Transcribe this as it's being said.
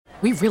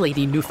We really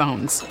need new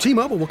phones.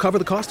 T-Mobile will cover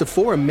the cost of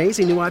 4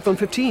 amazing new iPhone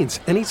 15s,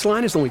 and each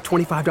line is only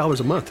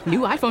 $25 a month. New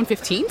iPhone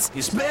 15s?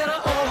 It's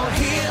better over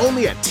here.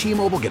 Only at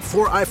T-Mobile, get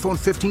 4 iPhone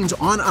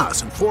 15s on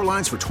us and 4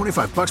 lines for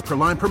 $25 per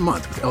line per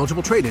month with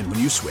eligible trade-in when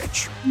you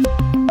switch.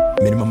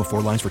 Minimum of 4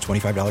 lines for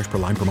 $25 per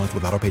line per month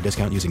with autopay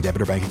discount using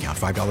debit or bank account.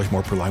 $5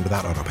 more per line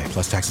without autopay,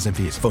 plus taxes and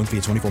fees. Phone fee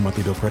at 24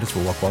 monthly bill credits for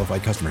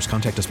well-qualified customers.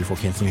 Contact us before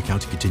canceling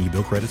account to continue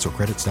bill credits or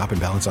credit stop and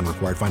balance on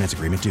required finance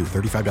agreement due.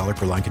 $35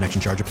 per line connection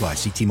charge applies.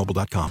 See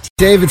T-Mobile.com.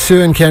 David,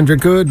 Sue, and Kendra,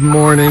 good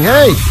morning.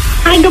 Hey.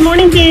 Hi, good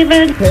morning,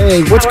 David.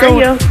 Hey, what's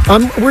going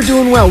on? We're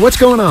doing well. What's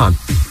going on?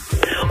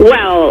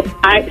 Well,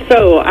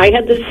 I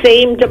had the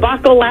same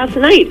debacle last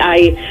night.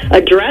 I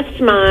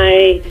addressed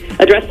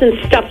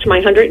and stuffed my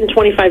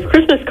 125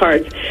 Christmas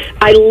cards.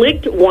 I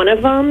licked one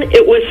of them.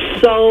 It was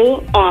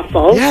so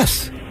awful.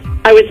 Yes.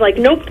 I was like,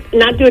 nope,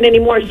 not doing it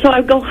anymore. So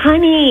I go,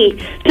 honey,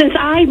 since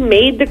I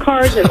made the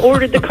cards and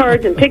ordered the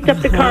cards and picked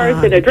up the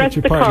cards and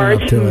addressed the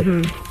cards,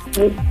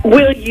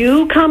 will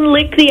you come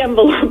lick the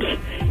envelopes?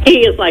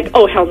 He is like,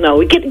 oh, hell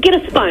no. Get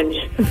a sponge.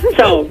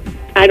 So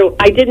I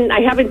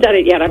haven't done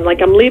it yet.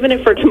 I'm leaving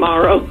it for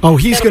tomorrow. Oh,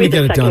 he's going to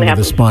get it done with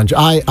the sponge.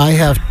 I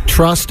have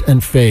trust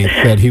and faith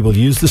that he will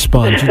use the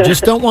sponge. You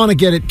just don't want to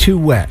get it too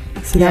wet.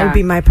 So that would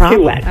be my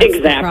problem. Too wet,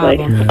 exactly.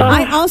 Yeah.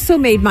 I also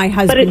made my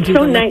husband do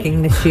the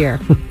licking this year.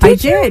 I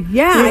did,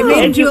 yeah. I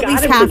made him do at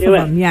least half of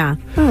them, yeah.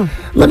 Oh.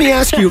 Let me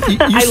ask you,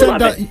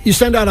 you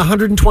send out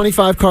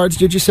 125 cards,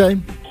 did you say?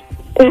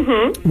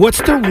 Mm-hmm.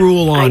 What's the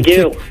rule on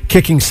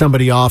kicking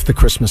somebody off the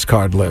Christmas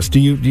card list?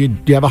 Do you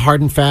have a hard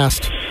and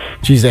fast?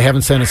 Geez, they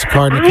haven't sent us a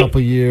card in a couple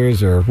of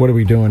years, or what are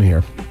we doing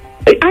here?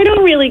 I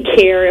don't really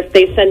care if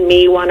they send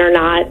me one or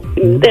not.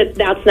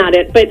 That's not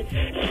it. But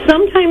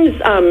sometimes,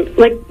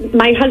 like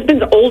my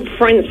husband's old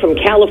friends from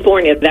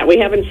California that we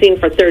haven't seen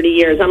for 30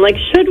 years, I'm like,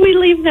 should we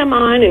leave them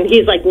on? And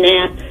he's like,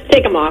 nah,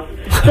 take them off.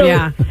 So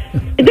yeah.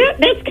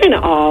 That's kind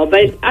of all.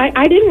 But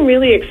I didn't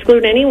really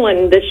exclude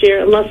anyone this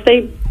year unless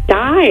they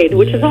died,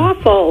 which is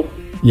awful.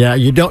 Yeah,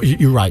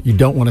 you're right. You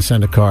don't want to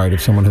send a card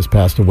if someone has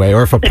passed away,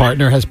 or if a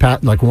partner has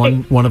passed, like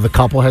one of the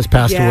couple has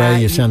passed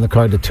away. You send the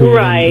card to two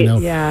right. of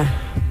them. Yeah.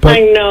 But, I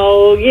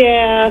know.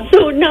 Yeah.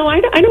 So no, I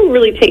don't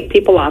really take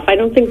people off. I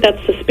don't think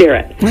that's the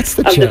spirit. That's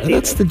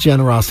the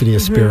generosity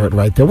of spirit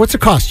right there. What's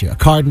it cost you? A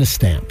card and a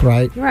stamp,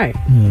 right? Right.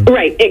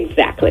 Right.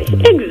 Exactly.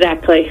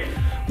 Exactly.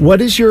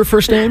 What is your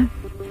first name?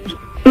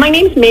 My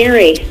name's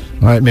Mary.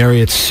 All right, Mary.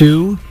 It's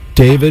Sue,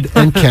 David,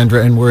 and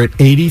Kendra, and we're at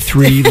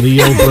 83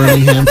 Leo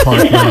Birmingham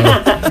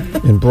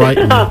Parkway in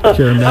Brighton.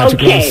 Here in Magic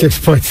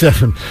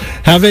 6.7.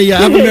 Have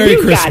a Merry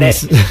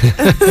Christmas.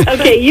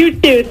 Okay, you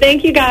too.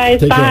 Thank you,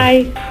 guys.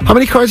 Bye. Care. How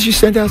many cards did you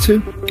send out,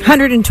 Sue?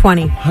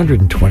 120.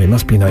 120.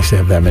 Must be nice to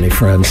have that many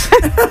friends.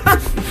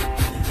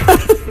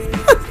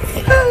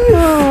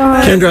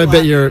 Kendra, I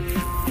bet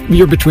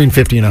you're between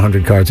 50 and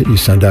 100 cards that you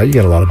send out. You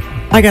get a lot of.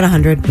 I got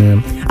 100.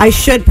 Yeah. I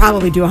should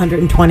probably do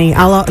 120.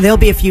 There'll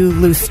be a few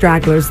loose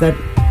stragglers that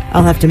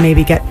I'll have to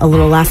maybe get a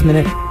little last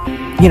minute,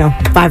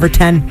 5 or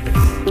 10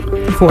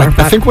 for.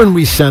 I think when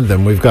we send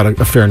them, we've got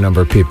a fair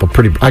number of people.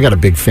 I got a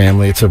big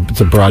family. It's a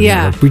broad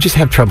network. We just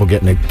have trouble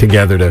getting it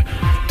together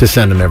to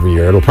send them every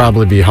year. It'll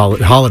probably be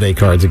holiday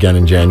cards again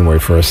in January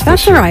for us.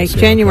 That's all right.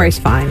 January's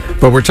fine.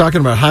 But we're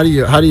talking about how do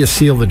you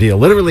seal the deal?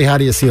 Literally, how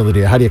do you seal the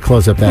deal? How do you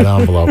close up that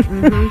envelope?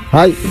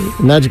 Hi,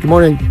 Magic. Good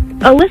morning,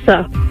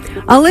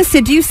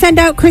 Alyssa, do you send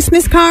out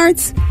Christmas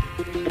cards?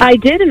 I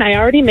did, and I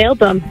already mailed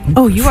them.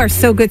 Oh, you are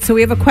so good. So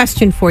we have a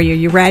question for you.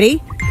 You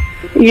ready?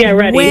 Yeah,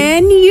 ready.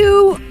 When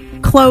you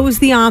close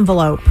the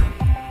envelope,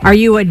 are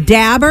you a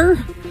dabber?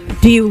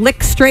 Do you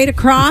lick straight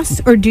across,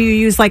 or do you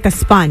use like a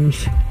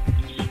sponge?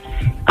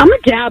 I'm a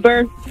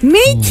dabber.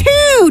 Me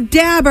too,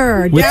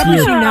 dabber. With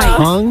Dabber's your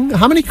tongue?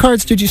 How many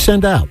cards did you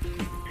send out?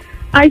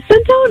 I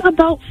sent out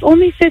about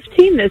only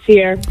 15 this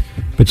year.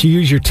 But you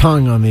use your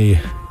tongue on the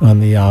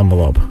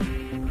envelope.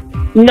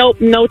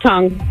 Nope, no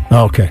tongue.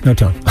 Oh, okay, no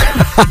tongue.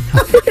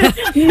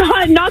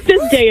 not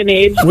this day and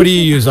age. What do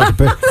you use?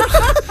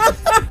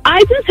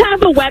 I just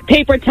have a wet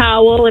paper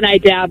towel and I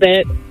dab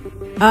it.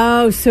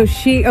 Oh, so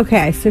she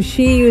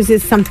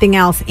uses something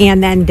else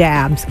and then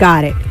dabs.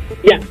 Got it.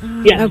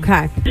 Yeah.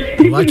 Okay.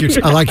 I like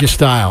your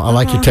style. I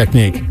like your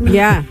technique.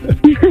 Yeah.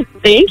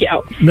 Thank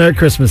you. Merry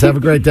Christmas. Have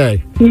a great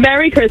day.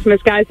 Merry Christmas,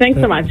 guys.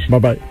 Thanks so much.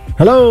 Bye-bye.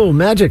 Hello,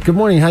 Magic. Good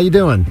morning. How you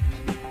doing?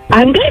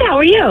 I'm good. How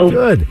are you?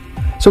 Good.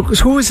 So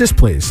who is this,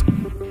 please?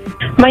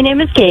 My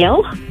name is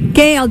Gail.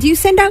 Gail, do you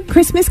send out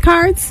Christmas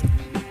cards?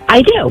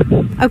 I do.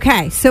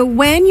 Okay, so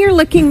when you're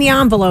licking the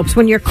envelopes,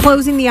 when you're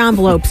closing the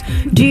envelopes,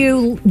 do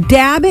you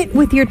dab it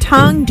with your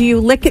tongue? Do you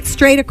lick it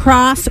straight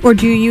across? Or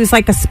do you use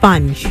like a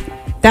sponge?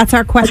 That's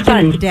our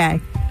question of the day.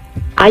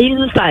 I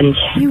use a sponge.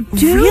 You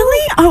do?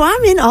 Really? Oh,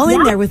 I'm all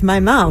in there with my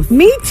mouth.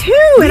 Me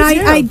too. And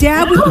I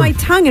dab with my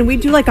tongue, and we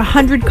do like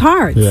 100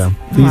 cards. Yeah.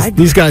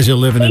 These guys are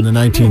living in the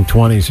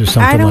 1920s or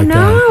something like that. I don't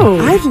know.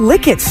 I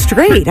lick it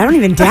straight. I don't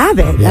even dab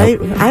it.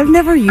 Yep. I've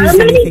never used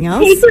anything else. How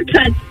many paper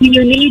cuts do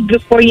you need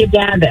before you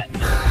dab it?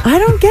 I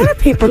don't get a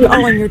paper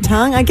towel on your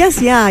tongue. I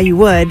guess, yeah, you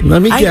would.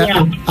 Let me get.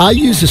 I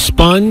use a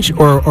sponge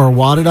or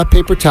wadded up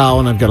paper towel,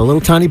 and I've got a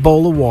little tiny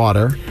bowl of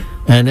water.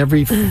 And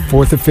every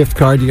fourth or fifth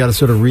card, you got to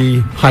sort of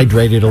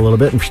rehydrate it a little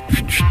bit.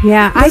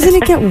 Yeah, doesn't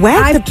it get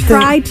wet? I've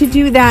tried to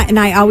do that, and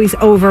I always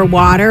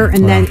overwater,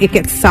 and then it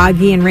gets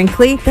soggy and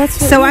wrinkly.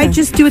 I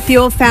just do it the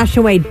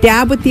old-fashioned way.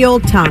 Dab with the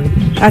old tongue.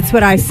 That's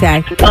what I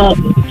say.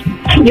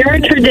 You're a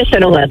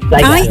traditionalist,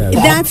 I guess.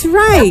 That's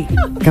right.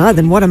 God,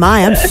 then what am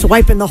I? I'm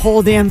swiping the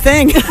whole damn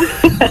thing.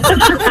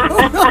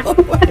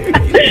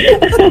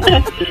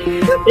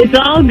 It's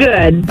all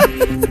good.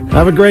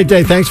 Have a great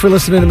day. Thanks for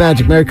listening to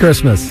Magic. Merry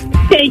Christmas.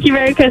 Thank you.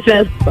 Merry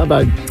Christmas.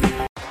 Bye-bye.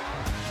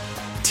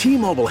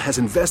 T-Mobile has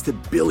invested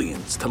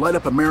billions to light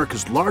up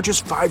America's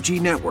largest 5G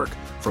network,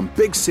 from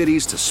big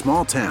cities to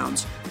small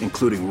towns,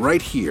 including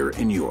right here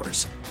in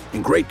yours.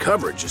 And great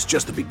coverage is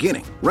just the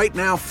beginning. Right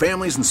now,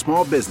 families and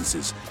small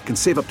businesses can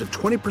save up to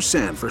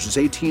 20% versus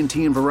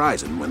AT&T and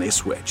Verizon when they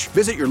switch.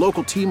 Visit your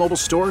local T-Mobile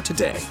store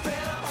today.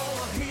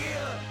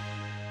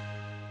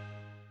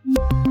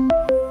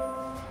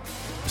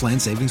 Plan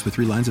savings with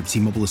 3 lines of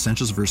T-Mobile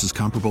Essentials versus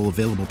comparable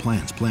available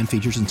plans. Plan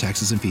features and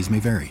taxes and fees may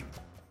vary.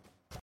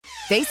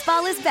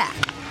 Baseball is back,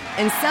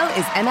 and so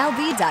is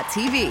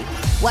MLB.tv.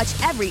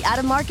 Watch every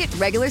out-of-market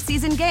regular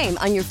season game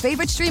on your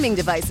favorite streaming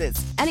devices,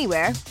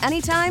 anywhere,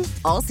 anytime,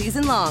 all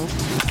season long.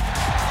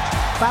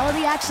 Follow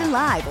the action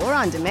live or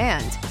on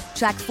demand.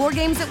 Track 4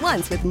 games at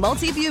once with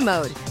multi-view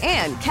mode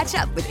and catch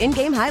up with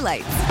in-game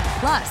highlights.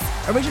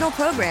 Plus, original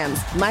programs,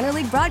 minor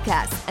league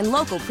broadcasts, and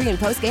local pre- and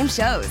post-game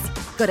shows.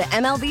 Go to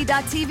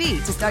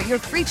MLB.tv to start your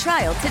free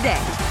trial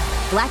today.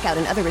 Blackout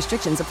and other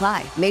restrictions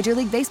apply. Major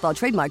League Baseball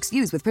trademarks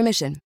used with permission.